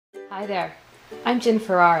Hi there, I'm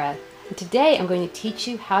Ferrara, and today I'm going to teach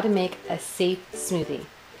you how to make a safe smoothie,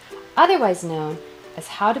 otherwise known as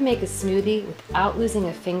how to make a smoothie without losing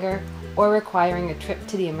a finger or requiring a trip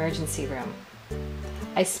to the emergency room.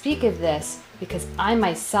 I speak of this because I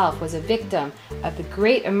myself was a victim of the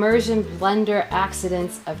great immersion blender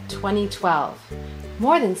accidents of 2012.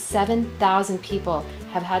 More than 7,000 people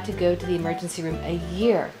have had to go to the emergency room a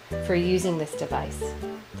year for using this device.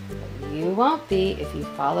 But you won't be if you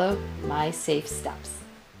follow my safe steps.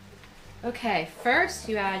 Okay, first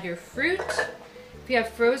you add your fruit. If you have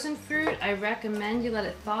frozen fruit, I recommend you let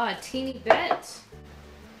it thaw a teeny bit.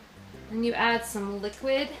 Then you add some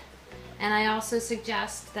liquid, and I also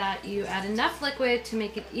suggest that you add enough liquid to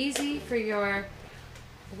make it easy for your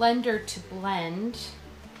blender to blend.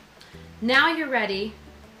 Now you're ready,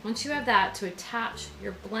 once you have that, to attach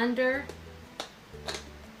your blender.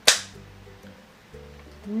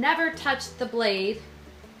 Never touch the blade.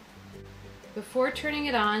 Before turning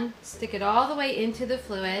it on, stick it all the way into the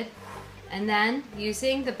fluid, and then,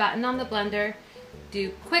 using the button on the blender,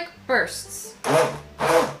 do quick bursts.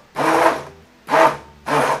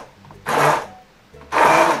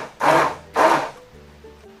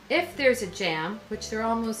 If there's a jam, which there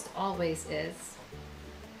almost always is,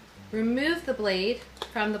 remove the blade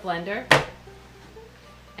from the blender,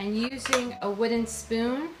 and using a wooden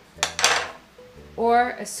spoon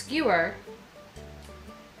or a skewer,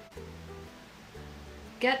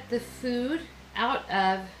 get the food out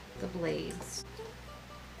of the blades.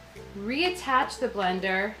 Reattach the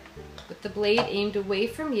blender with the blade aimed away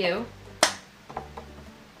from you.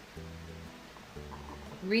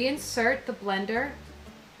 Reinsert the blender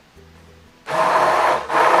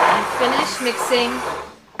and finish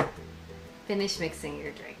mixing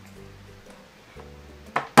your drink.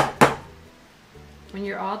 When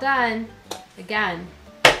you're all done, again,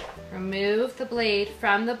 remove the blade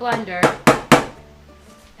from the blender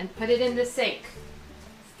and put it in the sink,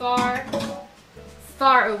 far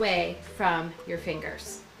away from your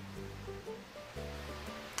fingers.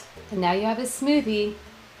 And now you have a smoothie,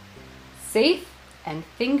 safe and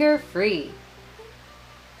finger-free.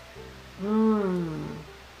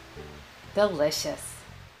 Delicious.